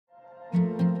All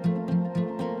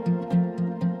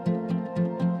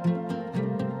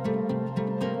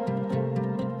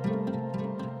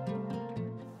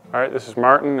right, this is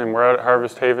Martin, and we're out at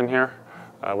Harvest Haven here.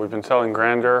 We've been selling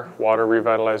Grandeur water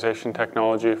revitalization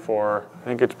technology for, I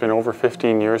think it's been over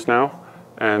 15 years now,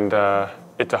 and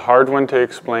it's a hard one to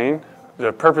explain.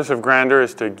 The purpose of Grandeur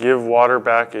is to give water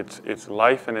back its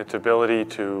life and its ability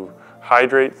to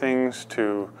hydrate things,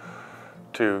 to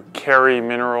carry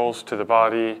minerals to the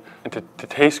body, and to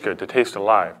taste good, to taste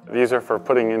alive. These are for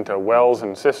putting into wells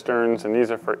and cisterns, and these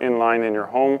are for inline in your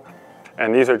home,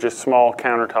 and these are just small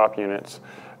countertop units.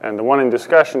 And the one in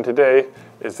discussion today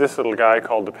is this little guy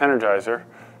called the Penergizer.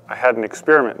 I had an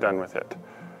experiment done with it.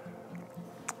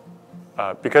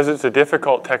 Because it's a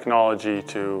difficult technology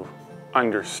to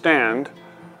understand,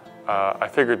 I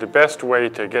figured the best way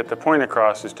to get the point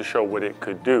across is to show what it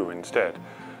could do instead.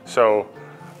 So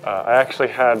I actually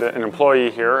had an employee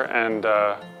here, and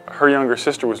her younger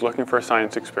sister was looking for a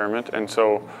science experiment, and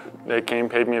so they came,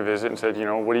 paid me a visit, and said, you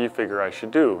know, what do you figure I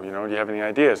should do? You know, do you have any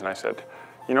ideas? And I said,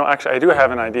 you know, actually, I do have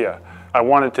an idea. I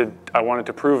wanted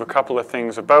to prove a couple of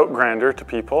things about Grandeur to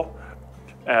people.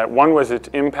 One was its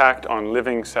impact on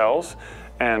living cells,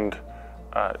 and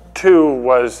two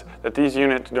was that these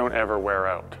units don't ever wear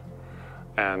out.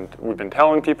 And we've been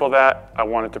telling people that. I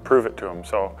wanted to prove it to them.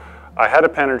 So I had a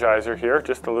Penergizer here,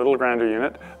 just a little Grandeur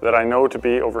unit that I know to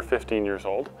be over 15 years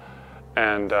old.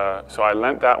 And so I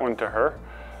lent that one to her,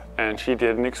 and she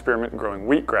did an experiment growing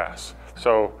wheatgrass.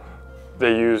 So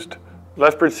they used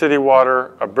Lethbridge City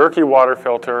water, a Berkey water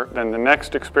filter. Then the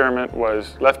next experiment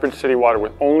was Lethbridge City water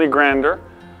with only Grandeur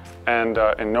and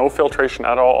no filtration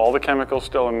at all the chemicals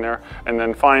still in there. And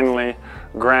then finally,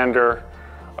 Grandeur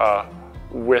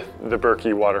with the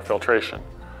Berkey water filtration.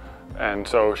 And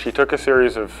so she took a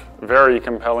series of very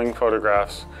compelling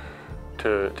photographs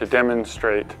to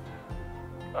demonstrate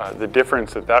the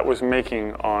difference that was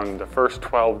making on the first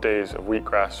 12 days of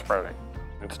wheatgrass sprouting.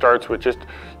 It starts with just,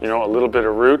 you know, a little bit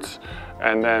of roots,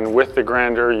 and then with the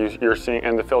Grandeur you're seeing,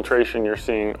 and the filtration, you're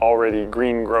seeing already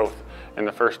green growth in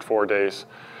the first 4 days.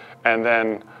 And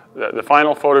then the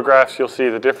final photographs, you'll see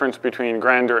the difference between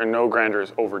Grandeur and no Grandeur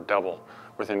is over double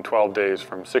within 12 days,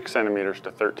 from 6 centimeters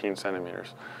to 13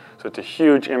 centimeters. So it's a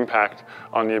huge impact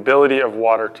on the ability of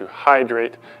water to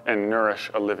hydrate and nourish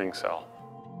a living cell.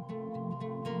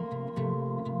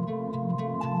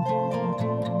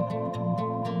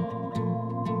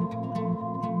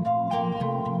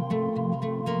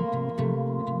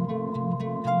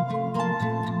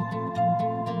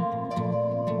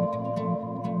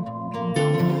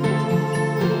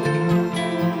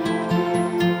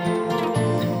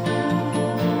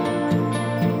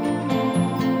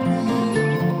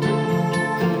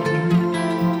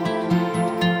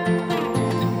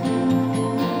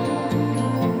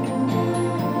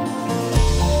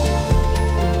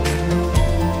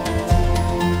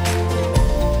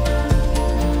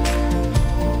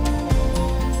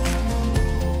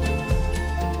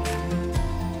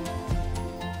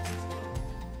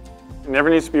 It never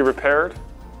needs to be repaired.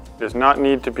 It does not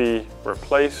need to be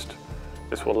replaced.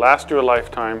 This will last you a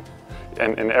lifetime.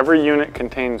 And every unit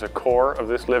contains a core of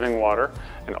this living water,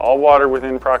 and all water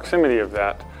within proximity of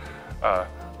that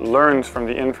learns from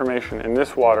the information in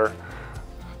this water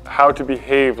how to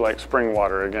behave like spring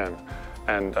water again.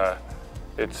 And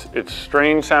it's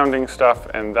strange sounding stuff,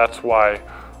 and that's why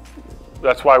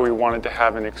we wanted to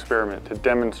have an experiment to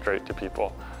demonstrate to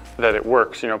people that it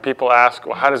works. You know, people ask,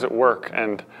 well, how does it work?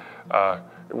 And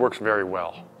it works very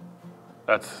well.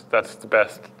 That's the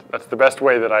best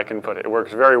way that I can put it. It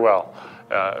works very well.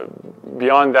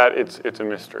 Beyond that, it's a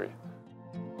mystery.